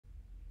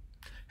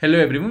Hello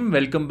everyone,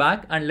 welcome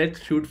back and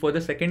let's shoot for the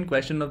second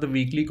question of the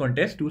weekly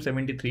contest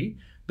 273.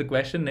 The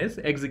question is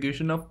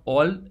execution of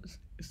all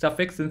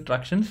suffix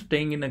instructions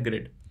staying in a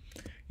grid.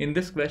 In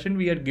this question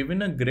we are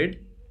given a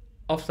grid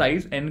of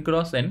size n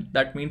cross n,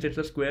 that means it's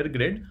a square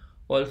grid.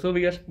 Also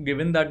we are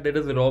given that there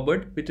is a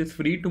robot which is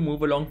free to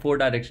move along 4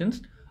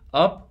 directions: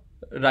 up,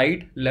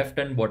 right, left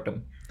and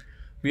bottom.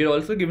 We are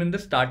also given the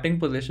starting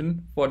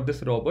position for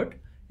this robot,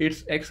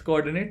 its x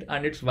coordinate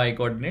and its y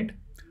coordinate.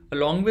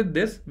 Along with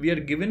this, we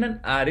are given an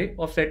array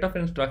of set of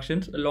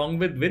instructions along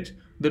with which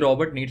the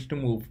robot needs to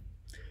move.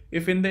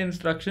 If in the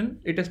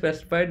instruction it is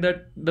specified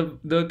that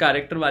the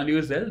character value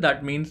is L,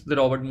 that means the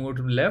robot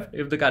moves left.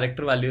 If the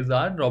character value is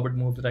R, robot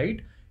moves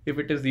right. If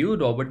it is U,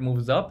 robot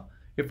moves up.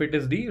 If it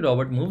is D,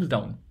 robot moves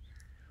down.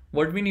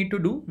 What we need to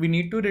do, we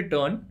need to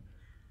return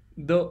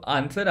the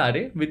answer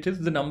array, which is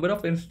the number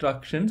of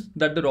instructions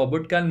that the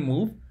robot can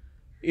move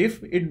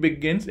if it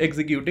begins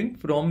executing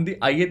from the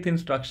ith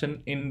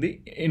instruction in the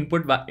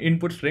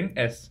input string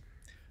s.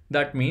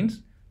 That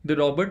means the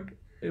robot,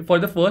 for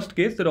the first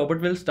case, the robot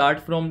will start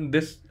from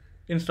this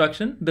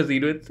instruction, the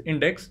 0th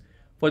index.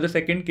 For the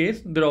second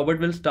case, the robot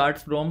will start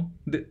from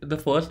the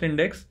first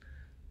index.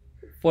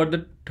 For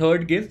the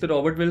third case, the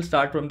robot will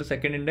start from the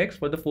second index.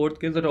 For the fourth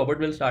case, the robot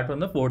will start from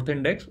the fourth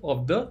index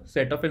of the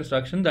set of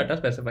instructions that are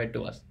specified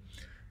to us.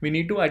 We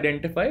need to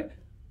identify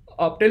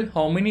up till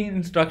how many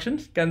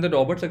instructions can the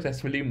robot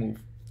successfully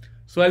move.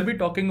 So I'll be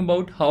talking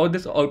about how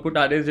this output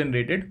array is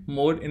generated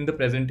more in the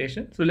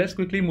presentation. So let's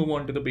quickly move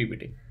on to the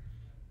PPT.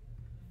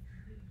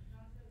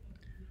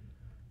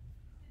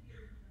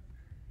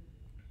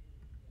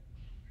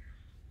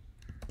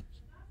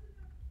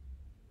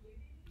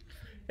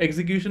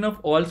 Execution of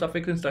all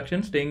suffix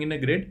instructions staying in a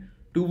grid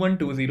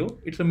 2120.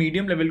 It's a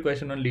medium level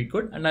question on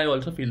Leetcode and I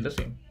also feel the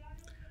same.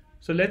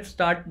 So let's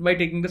start by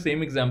taking the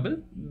same example.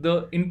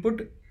 The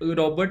input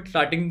robot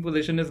starting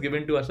position is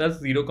given to us as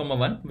 0,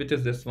 1, which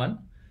is this one.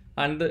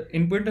 And the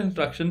input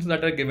instructions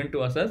that are given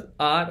to us as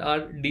R, R,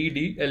 D,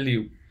 D, L,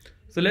 U.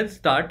 So let's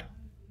start.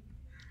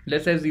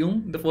 Let's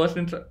assume the first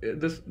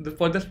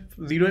for this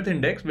 0th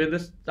index, where the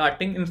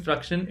starting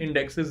instruction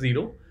index is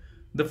 0,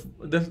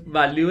 the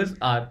value is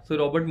R. So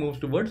robot moves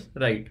towards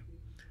right.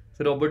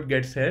 So robot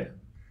gets here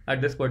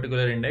at this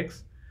particular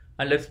index.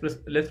 And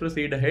let's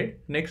proceed ahead.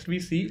 Next we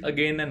see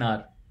again an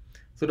R.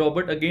 So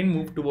robot again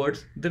moved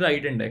towards the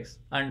right index.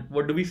 And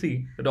what do we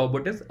see?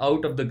 Robot is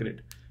out of the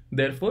grid.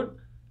 Therefore,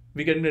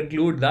 we can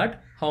conclude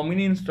that how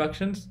many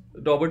instructions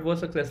robot was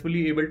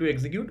successfully able to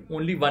execute?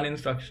 Only one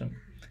instruction,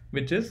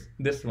 which is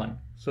this one.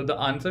 So the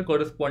answer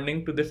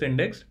corresponding to this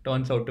index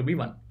turns out to be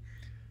 1.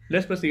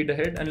 Let's proceed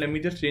ahead and let me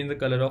just change the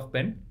color of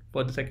pen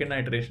for the second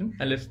iteration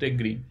and let's take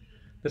green.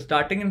 The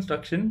starting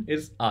instruction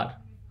is R.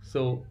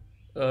 So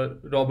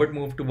robot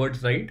move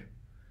towards right,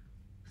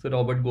 so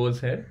robot goes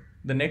here.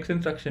 The next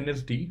instruction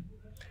is D,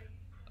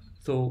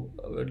 so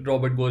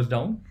robot goes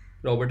down,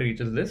 robot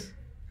reaches this.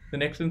 The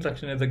next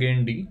instruction is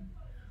again D,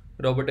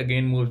 robot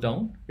again moves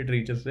down, it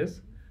reaches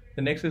this.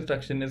 The next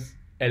instruction is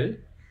L,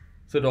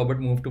 so robot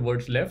move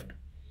towards left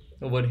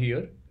over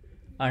here.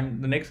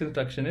 And the next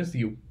instruction is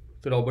U,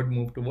 so robot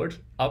move towards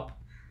up.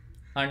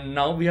 And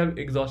now we have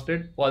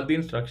exhausted all the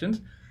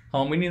instructions.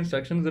 How many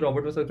instructions the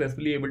robot was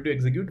successfully able to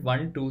execute?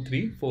 1, 2,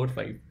 3, 4,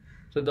 5.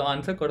 So the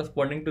answer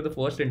corresponding to the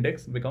first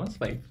index becomes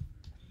 5.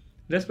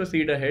 Let's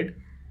proceed ahead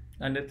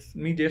and let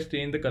me just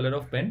change the color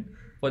of pen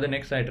for the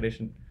next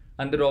iteration.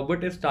 And the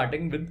robot is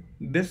starting with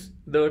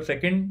the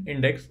second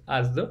index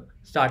as the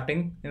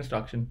starting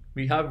instruction.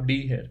 We have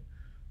D here.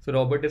 So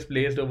robot is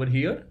placed over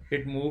here,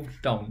 it moves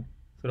down.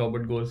 So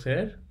robot goes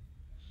here,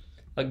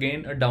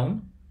 again a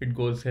down, it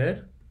goes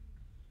here.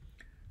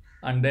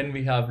 And then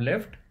we have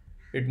left,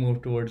 it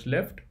moved towards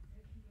left,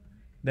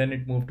 then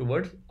it moved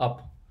towards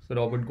up, so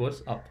robot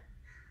goes up.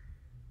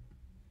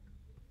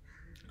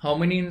 How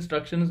many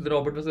instructions the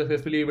robot was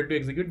successfully able to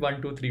execute?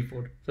 1, 2, 3,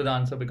 4. So the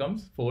answer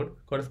becomes 4,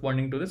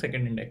 corresponding to the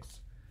second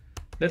index.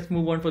 Let's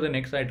move on for the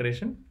next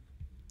iteration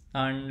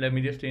and let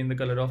me just change the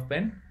color of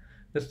pen.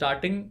 The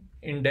starting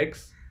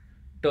index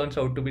turns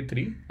out to be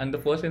 3 and the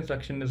first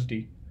instruction is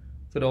D.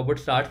 So robot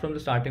starts from the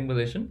starting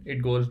position,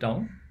 it goes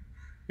down,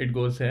 it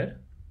goes here.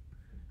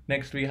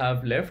 Next we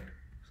have left,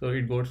 so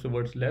it goes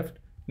towards left.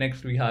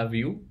 Next we have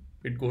U,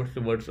 it goes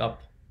towards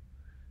up.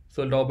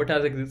 So robot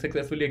has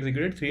successfully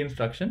executed 3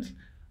 instructions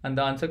and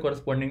the answer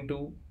corresponding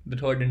to the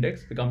third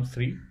index becomes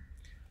 3.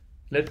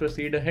 Let's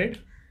proceed ahead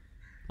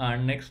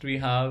and next we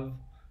have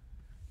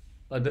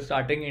the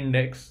starting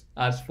index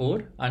as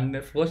 4 and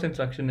the first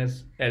instruction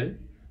is L.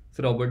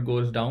 So robot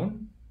goes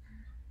down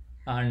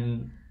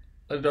and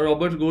the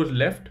robot goes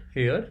left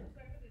here,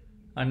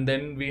 and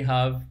then we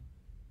have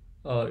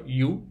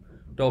U.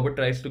 Robot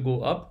tries to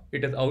go up,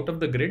 it is out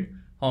of the grid.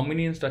 How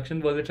many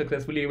instructions was it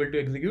successfully able to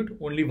execute?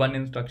 Only one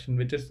instruction,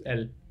 which is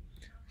L.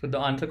 So the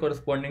answer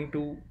corresponding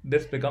to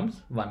this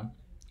becomes 1.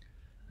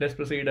 Let's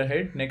proceed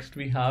ahead. Next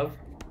we have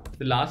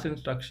the last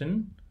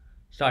instruction,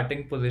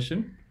 starting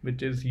position,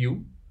 which is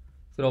U.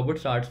 So robot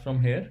starts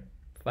from here,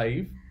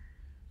 5,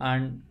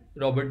 and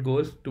robot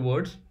goes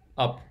towards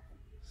up.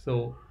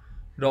 So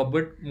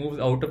Robert moves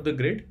out of the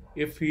grid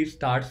if he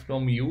starts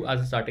from U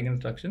as a starting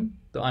instruction.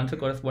 The answer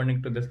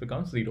corresponding to this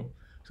becomes 0.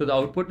 So the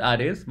output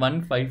array is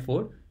 1, 5,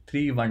 4,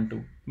 3, 1,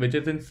 2, which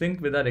is in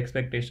sync with our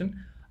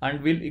expectation,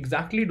 and we'll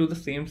exactly do the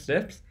same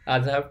steps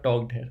as I have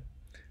talked here.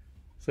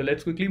 So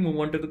let's quickly move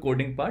on to the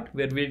coding part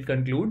where we'll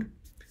conclude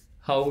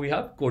how we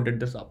have coded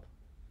this up.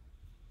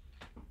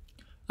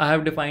 I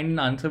have defined an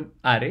answer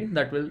array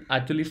that will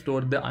actually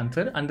store the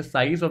answer, and the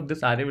size of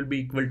this array will be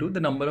equal to the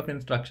number of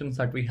instructions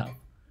that we have.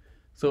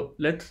 So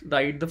let's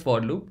write the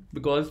for loop,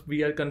 because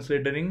we are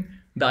considering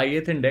the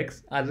ith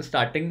index as a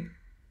starting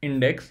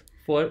index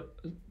for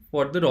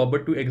the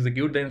robot to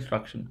execute the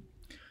instruction.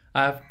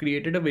 I have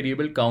created a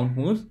variable count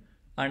moves,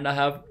 and I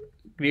have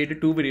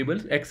created two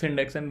variables x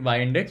index and y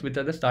index, which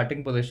are the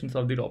starting positions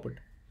of the robot.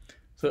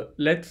 So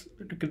let's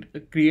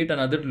create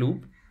another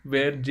loop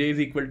where j is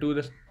equal to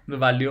the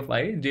value of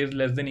I, j is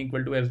less than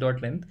equal to s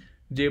dot length,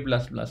 j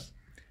plus plus.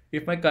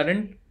 If my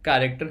current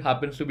character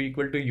happens to be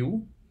equal to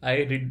u, I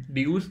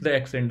reduce the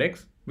x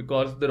index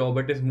because the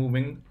robot is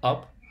moving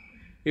up.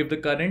 If the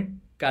current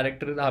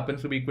character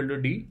happens to be equal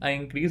to d, I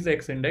increase the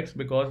x index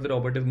because the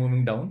robot is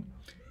moving down.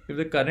 If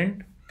the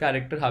current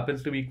character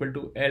happens to be equal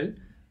to l,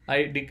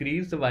 I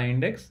decrease the y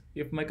index.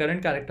 If my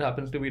current character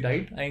happens to be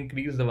right, I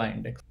increase the y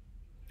index.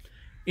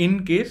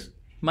 In case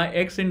my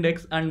x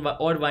index and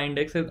or y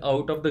index is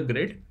out of the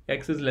grid,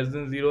 x is less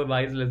than 0,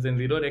 y is less than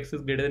 0, x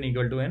is greater than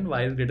equal to n,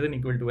 y is greater than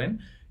equal to n.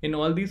 In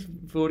all these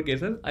 4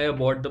 cases, I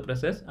abort the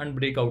process and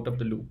break out of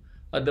the loop.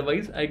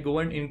 Otherwise, I go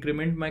and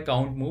increment my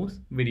count moves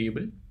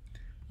variable.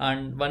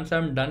 And once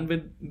I'm done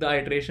with the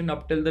iteration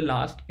up till the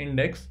last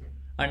index,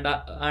 and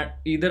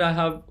either I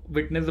have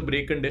witnessed the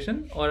break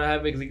condition or I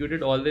have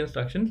executed all the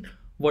instructions,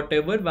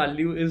 whatever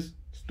value is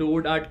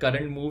stored at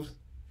current moves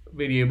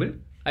variable,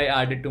 I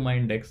add it to my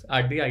index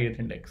at the ith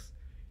index.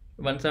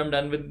 Once I'm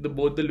done with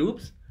both the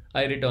loops,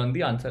 I return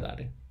the answer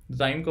array. The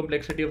time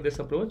complexity of this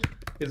approach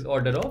is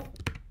order of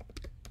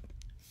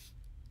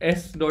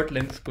s dot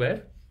length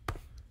square,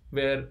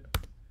 where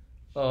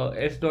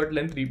s dot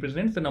length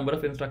represents the number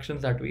of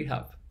instructions that we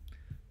have.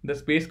 The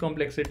space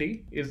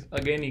complexity is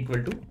again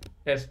equal to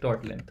s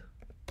dot length.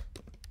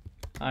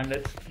 And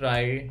let's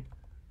try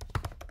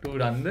to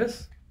run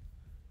this.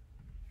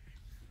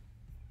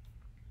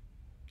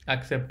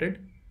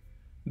 Accepted.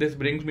 This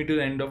brings me to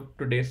the end of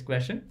today's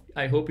question.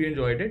 I hope you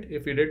enjoyed it.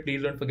 If you did,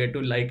 please don't forget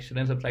to like, share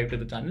and subscribe to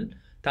the channel.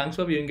 Thanks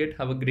for viewing it.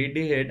 Have a great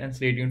day ahead and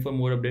stay tuned for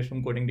more updates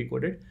from Coding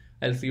Decoded.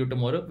 I'll see you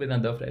tomorrow with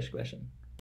another fresh question.